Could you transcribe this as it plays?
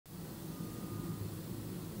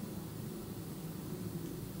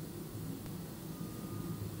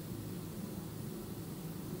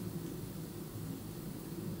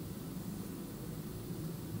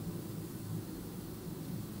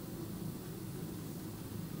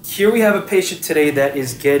here we have a patient today that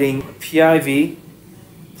is getting PIV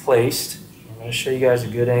placed. I'm going to show you guys a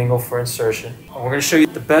good angle for insertion. We're going to show you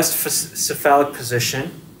the best cephalic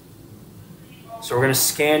position. So we're going to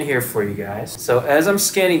scan here for you guys. So as I'm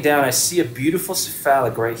scanning down, I see a beautiful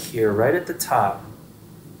cephalic right here, right at the top.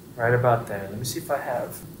 Right about there. Let me see if I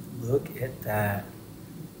have. Look at that.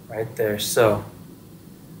 Right there. So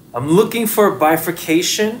I'm looking for a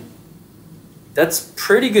bifurcation. That's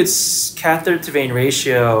pretty good catheter to vein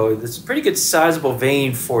ratio. That's a pretty good sizable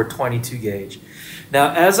vein for 22 gauge.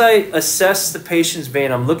 Now, as I assess the patient's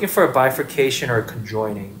vein, I'm looking for a bifurcation or a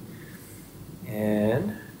conjoining.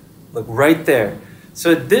 And look right there.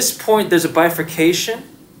 So at this point, there's a bifurcation.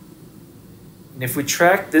 And if we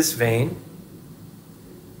track this vein,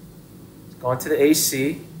 it's going to the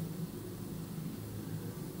AC.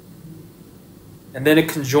 And then it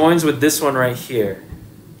conjoins with this one right here.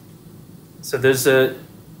 So there's a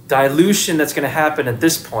dilution that's going to happen at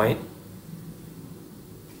this point.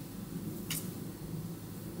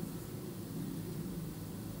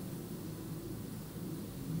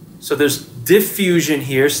 So there's diffusion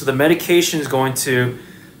here. So the medication is going to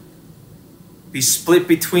be split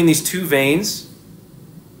between these two veins.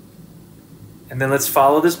 And then let's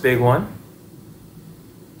follow this big one.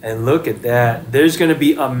 And look at that. There's going to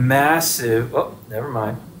be a massive, oh, never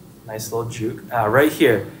mind. Nice little juke. Right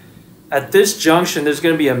here. At this junction, there's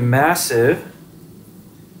going to be a massive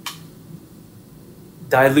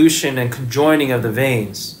dilution and conjoining of the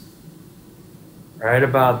veins. Right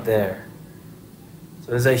about there. So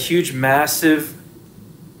there's a huge, massive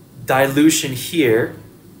dilution here.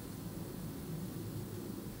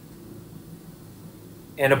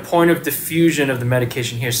 And a point of diffusion of the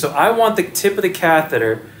medication here. So I want the tip of the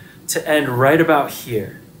catheter to end right about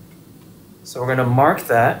here. So we're going to mark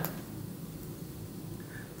that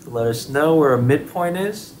to let us know where a midpoint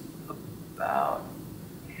is, about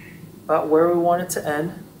where we want it to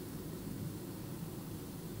end.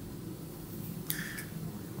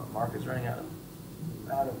 My marker's running out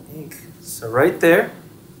of ink. So right there.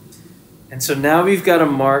 And so now we've got to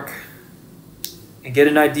mark and get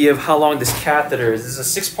an idea of how long this catheter is. This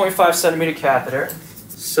is a 6.5 centimeter catheter.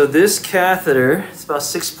 So this catheter is about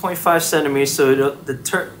 6.5 centimeters. So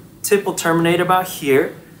the tip will terminate about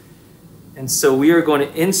here. And so we are going to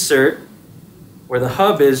insert where the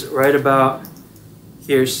hub is right about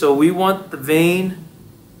here. So we want the vein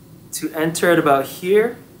to enter at about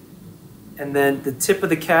here. And then the tip of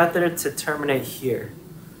the catheter to terminate here.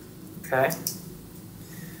 Okay? Let's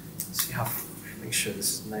see how, make sure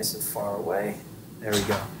this is nice and far away. There we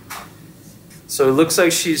go. So it looks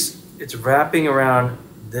like it's wrapping around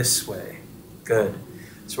this way. Good.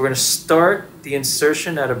 So we're going to start the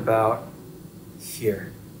insertion at about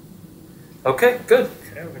here. Okay, good.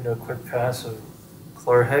 Okay, we're going to do a quick pass of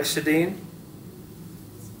chlorhexidine.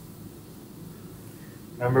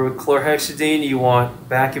 Remember with chlorhexidine, you want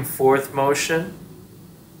back and forth motion.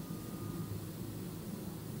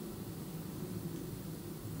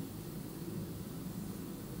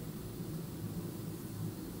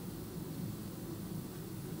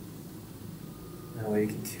 That way you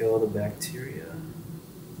can kill the bacteria.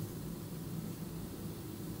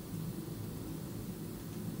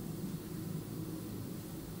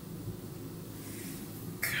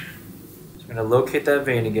 Okay. So we're going to locate that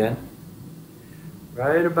vein again.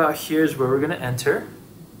 Right about here is where we're going to enter.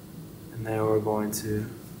 And then we're going to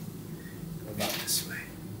go about this way.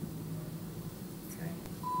 Okay.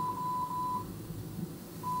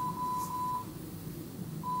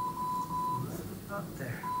 About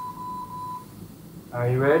there. Are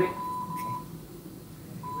you ready? Okay.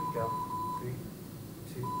 Here we go. 3,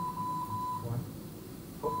 2, 1.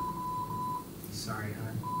 Oh. Sorry,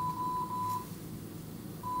 hon.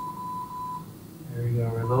 There we go.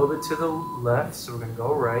 We're a little bit to the left, so we're going to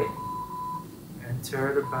go right.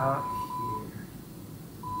 Enter it about here.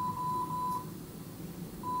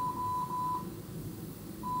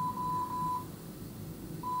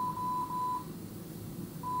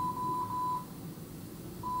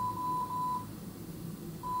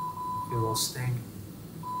 Feel a little sting.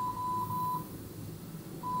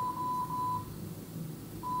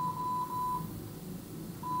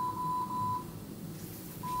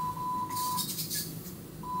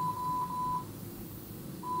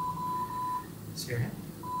 Your hand.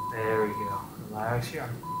 There we go. Relax your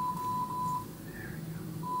arm. There we go.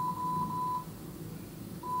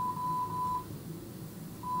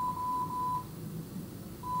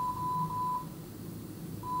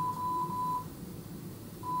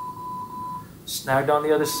 Snagged on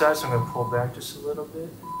the other side, so I'm going to pull back just a little bit.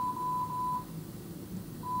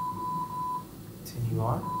 Continue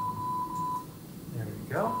on. There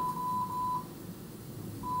we go.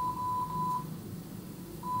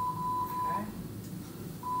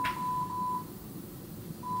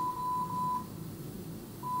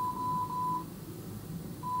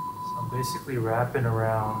 basically wrapping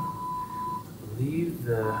around, I believe,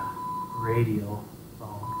 the radial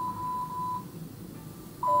bone.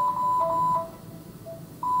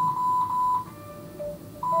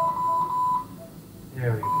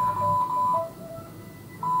 There we go.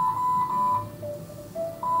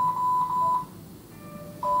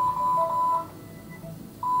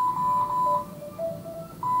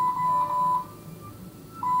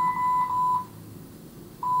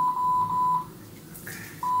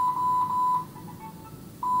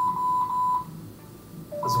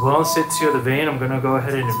 As well as sit to the vein, I'm going to go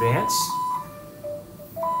ahead and advance.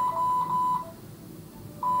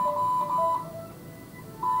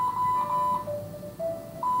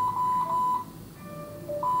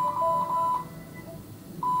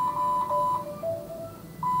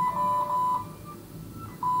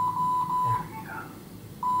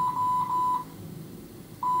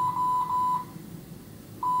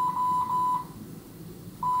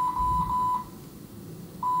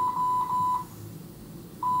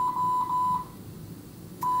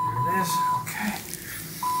 Okay.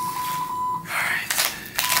 All right.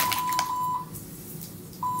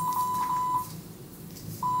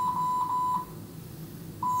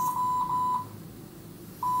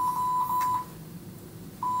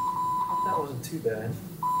 That wasn't too bad.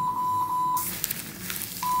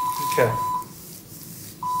 Okay.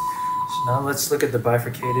 So now let's look at the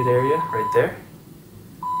bifurcated area right there.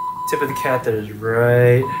 Tip of the catheter is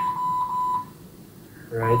right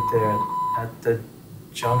there at the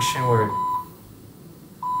junction where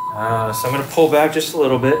so I'm going to pull back just a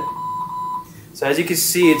little bit. So as you can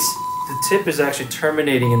see, the tip is actually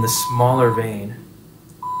terminating in the smaller vein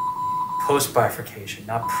post bifurcation,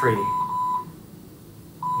 not pre.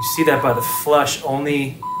 You see that by the flush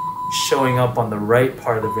only showing up on the right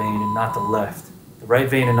part of the vein and not the left. The right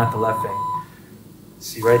vein and not the left vein.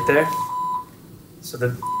 See right there? So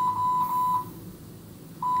the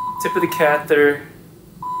tip of the catheter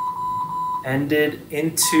ended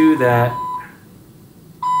into that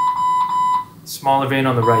smaller vein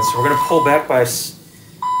on the right. So we're going to pull back by a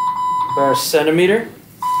centimeter.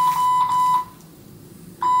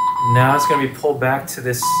 Now it's going to be pulled back to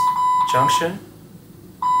this junction.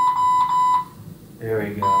 There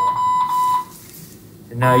we go.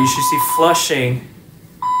 And now you should see flushing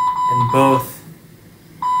in both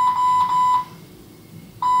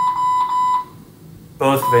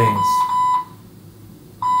veins.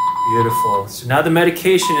 Beautiful. So now the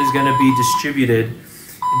medication is going to be distributed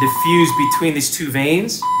and diffused between these two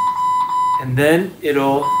veins, and then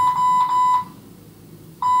it'll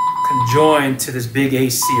conjoin to this big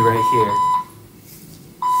AC right here.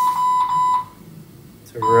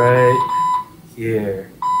 So right here.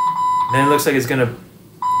 And then it looks like it's going to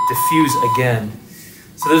diffuse again.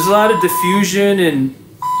 So there's a lot of diffusion and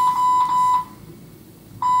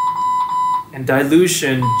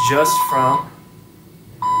dilution just from,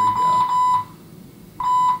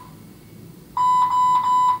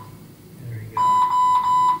 there we go.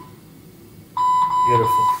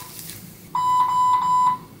 Beautiful.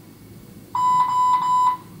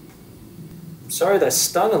 I'm sorry that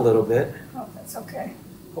stung a little bit. Oh, that's okay.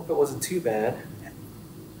 Hope it wasn't too bad.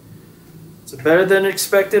 Is it better than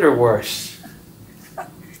expected or worse?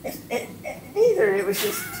 Neither. It was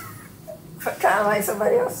just kind of like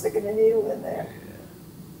somebody else sticking a needle in there.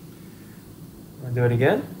 Want to do it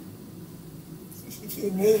again? If you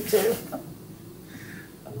need to.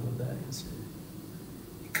 I love that answer.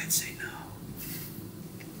 You could say no.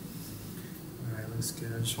 All right, let's go.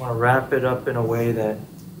 I just want to wrap it up in a way that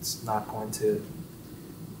it's not going to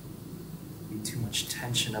be too much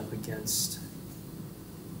tension up against.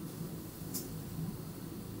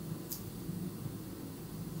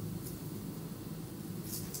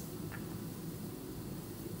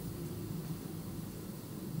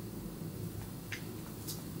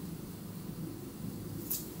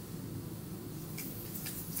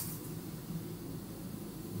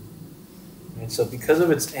 And so because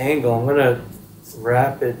of its angle, I'm going to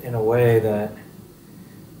wrap it in a way that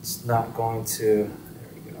it's not going to, there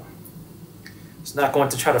we go. It's not going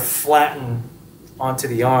to try to flatten onto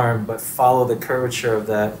the arm, but follow the curvature of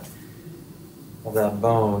that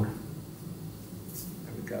bone.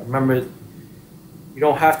 There we go. Remember, you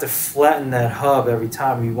don't have to flatten that hub every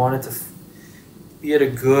time. You want it to be at a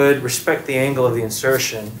good, respect the angle of the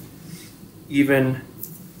insertion, even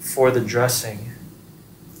for the dressing.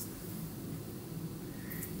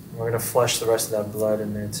 We're going to flush the rest of that blood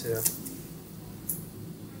in there too.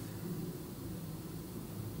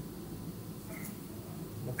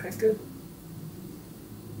 Okay, good.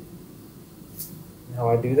 And how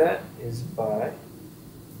I do that is by, there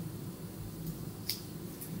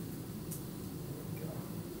we go.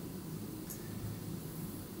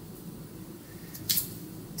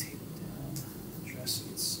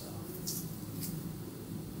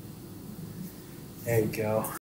 There you go.